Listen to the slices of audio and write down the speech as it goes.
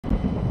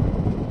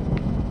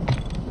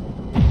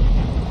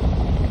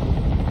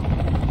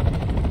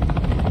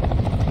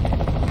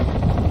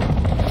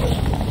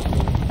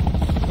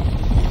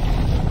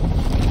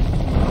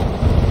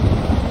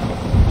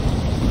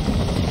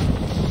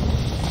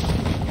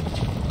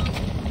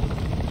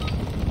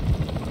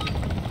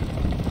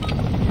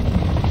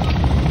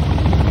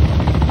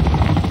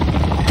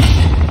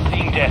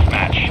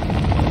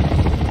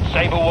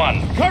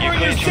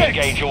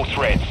engage all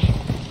threats.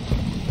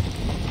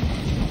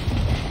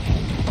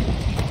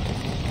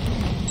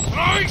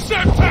 Throwing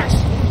Semtex!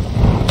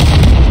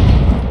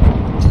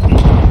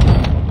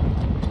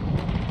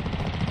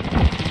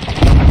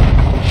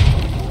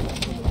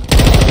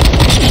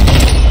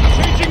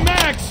 Changing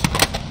mags!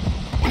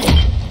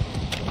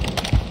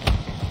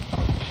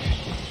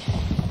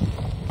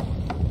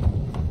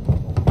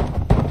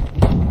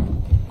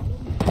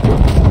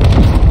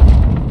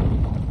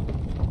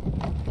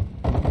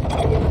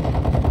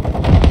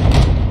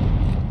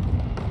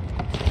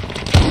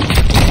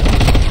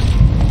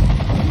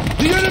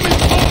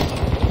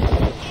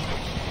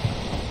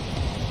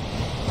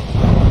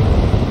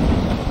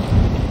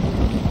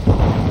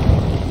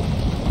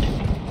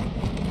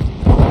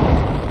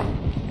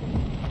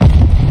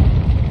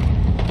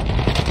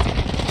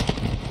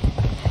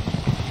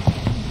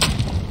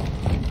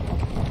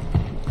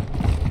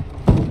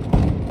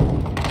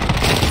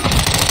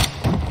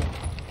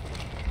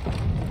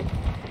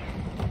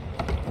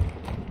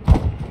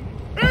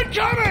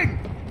 Incoming!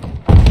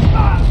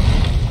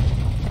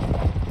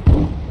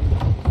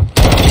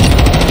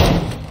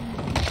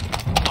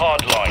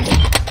 Hardline.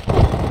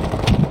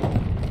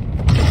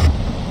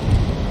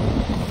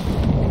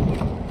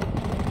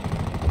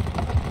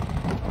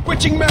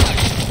 Switching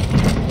mags!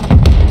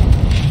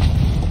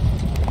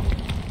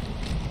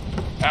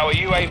 Our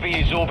UAV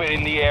is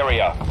orbiting the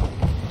area.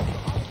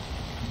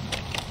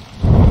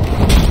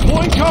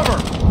 Pulling cover!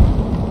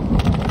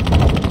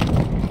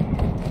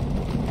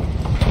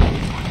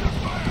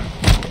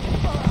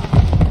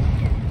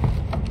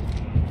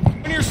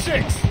 Near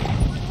 6!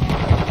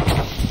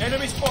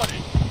 Enemy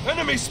spotted!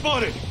 Enemy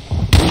spotted!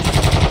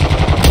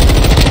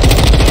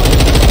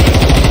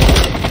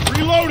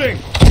 Reloading!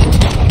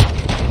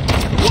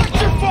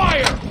 Watch your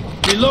fire!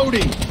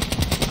 Reloading!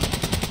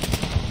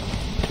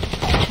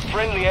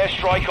 Friendly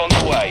airstrike on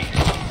the way.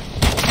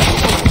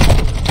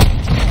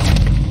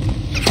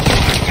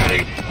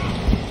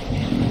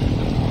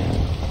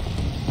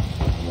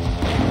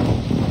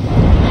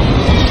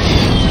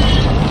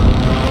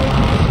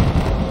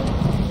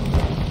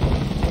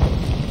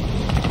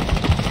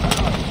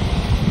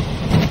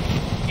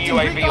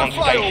 UAV on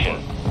station.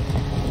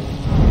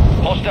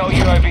 Hostile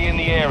UAV in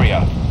the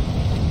area.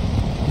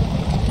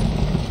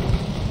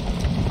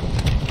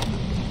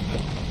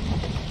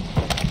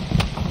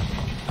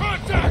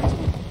 Contact!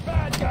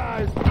 Bad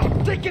guys!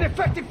 Taking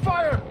effective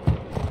fire!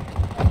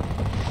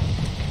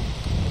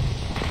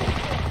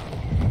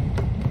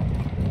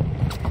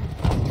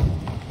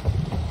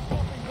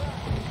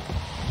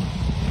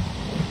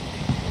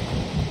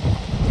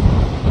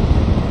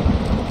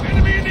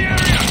 Enemy in the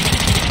area!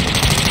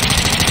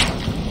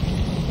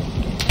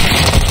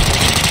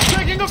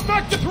 Taking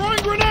effect,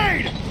 throwing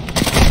grenade!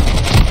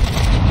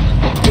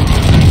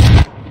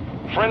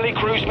 Friendly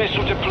cruise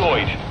missile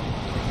deployed.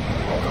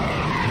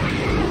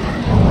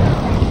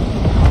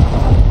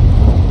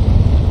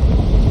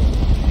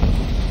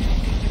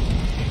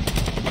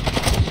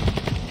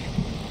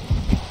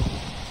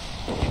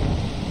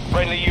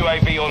 Friendly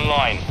UAV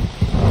online.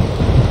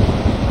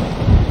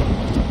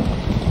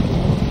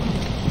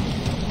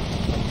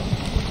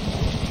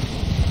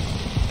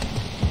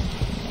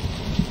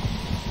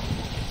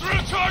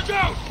 Drill charge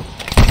out!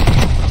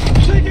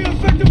 Taking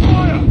effective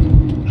fire!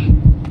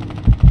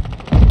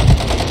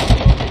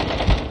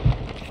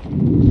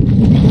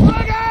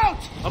 Frag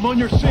out! I'm on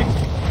your 6.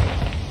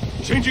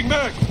 Changing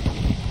mag!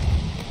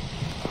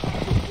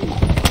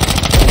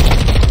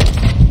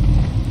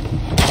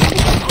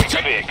 Quick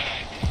fix.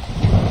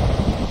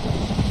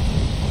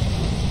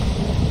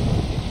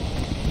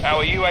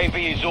 Our UAV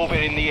is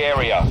orbiting the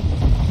area.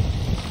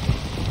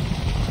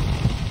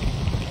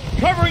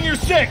 Covering your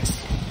 6!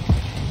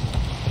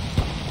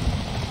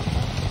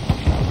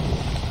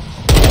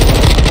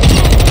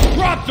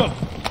 Dropped him!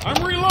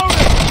 I'm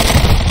reloading!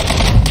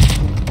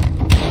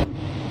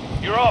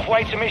 You're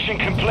halfway to mission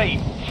complete.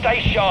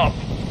 Stay sharp.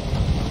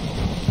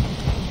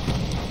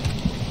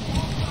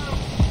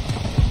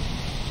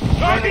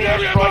 Friendly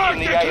airstrike in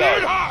the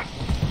AO.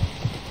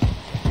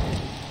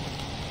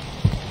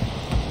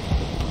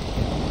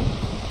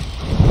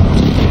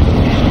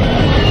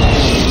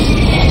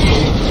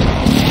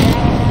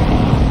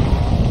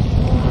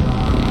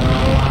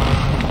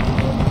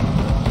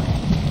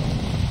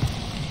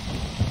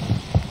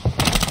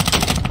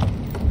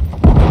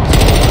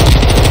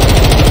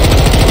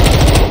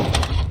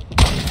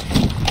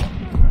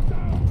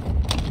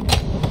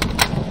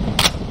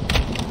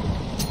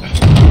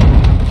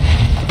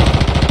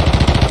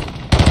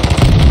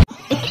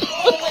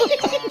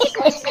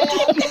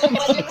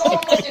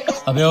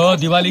 अबे ओ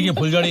दिवाली की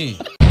फुलझड़ी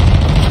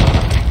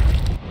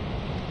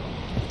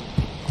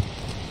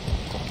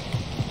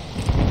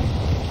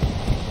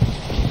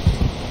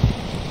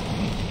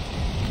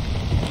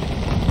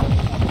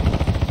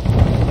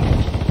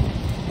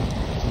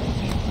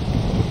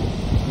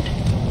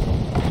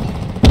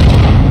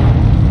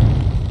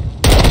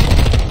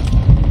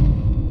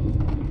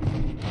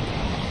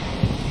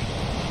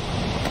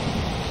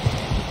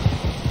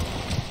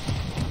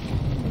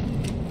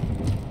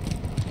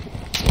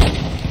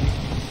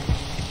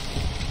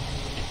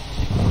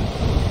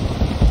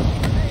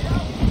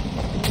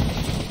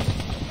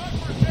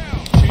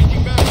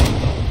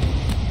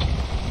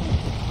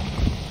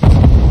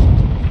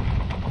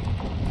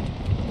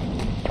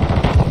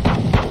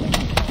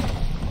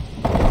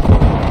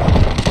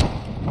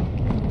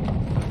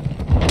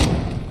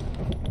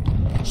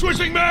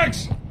Switching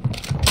mags!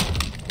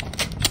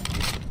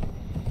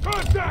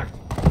 Contact!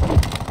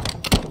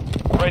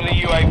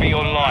 Friendly UAV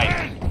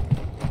online.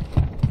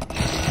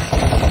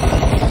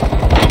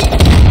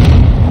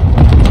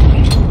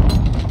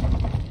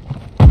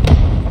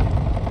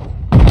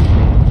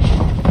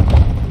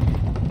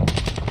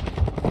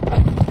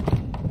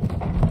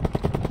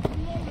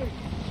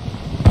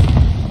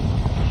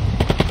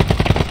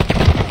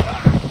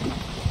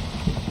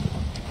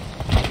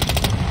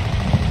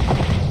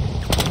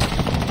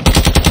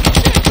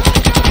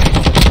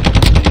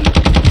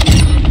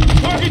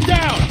 Target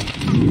down!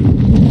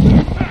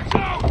 Max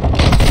out!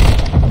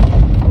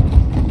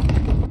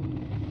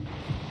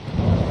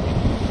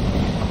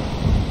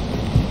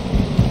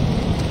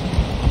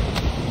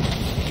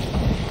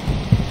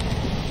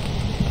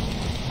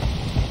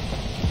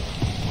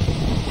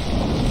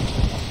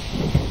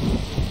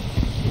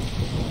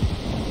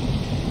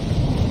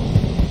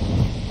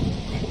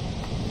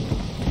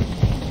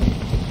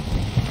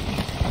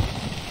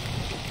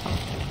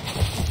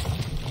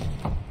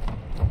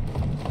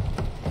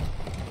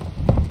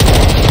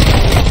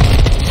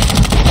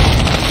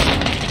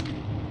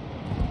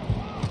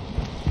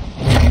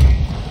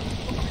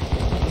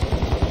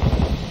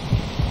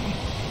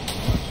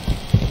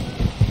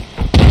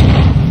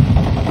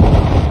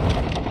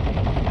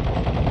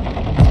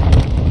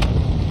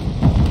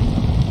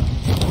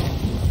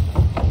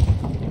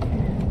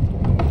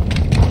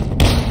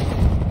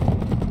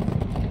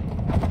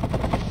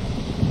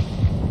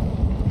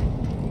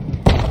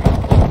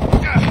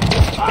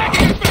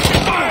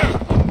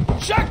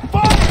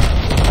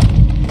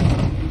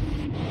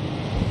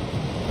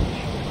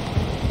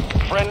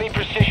 Friendly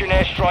precision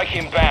airstrike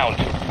inbound.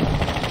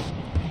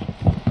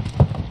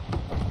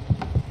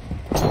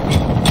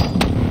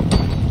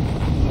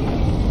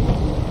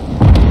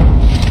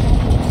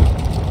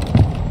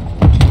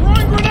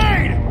 Throwing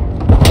grenade!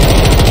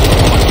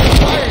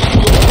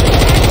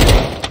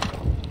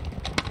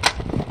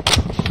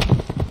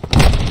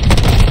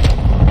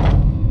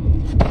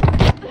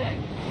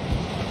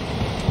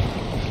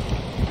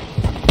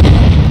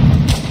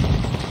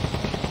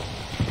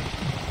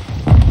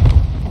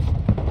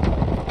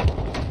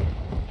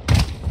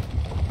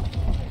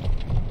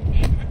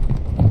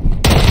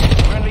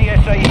 Friendly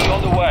SAE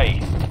on the way.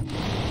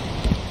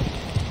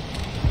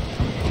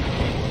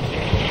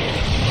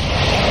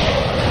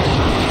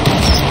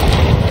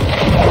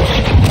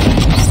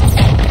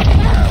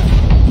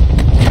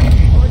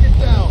 Target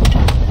down!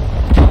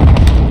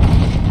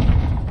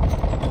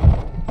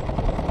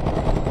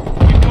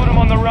 You've got them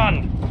on the run.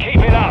 Keep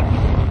it up.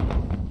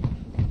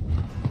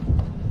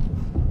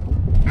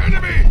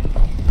 Enemy!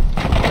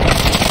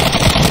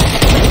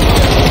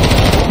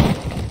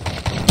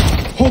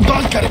 Hold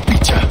on,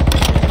 carapicha!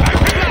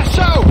 Blast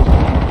out!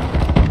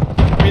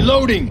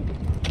 Reloading!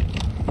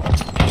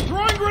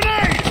 Throwing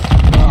grenade!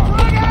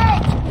 Frag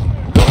out!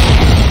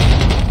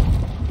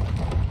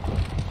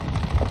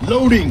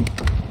 Loading!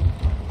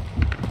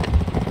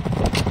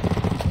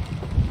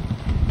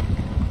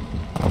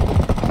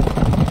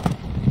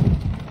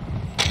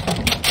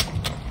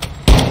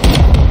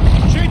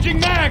 Changing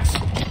mags!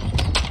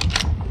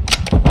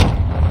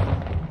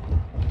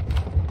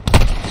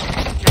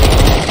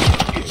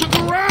 It took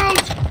a round!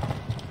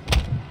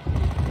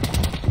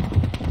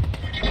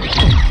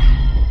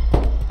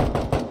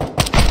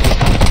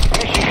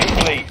 Mission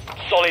complete.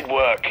 Solid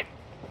work.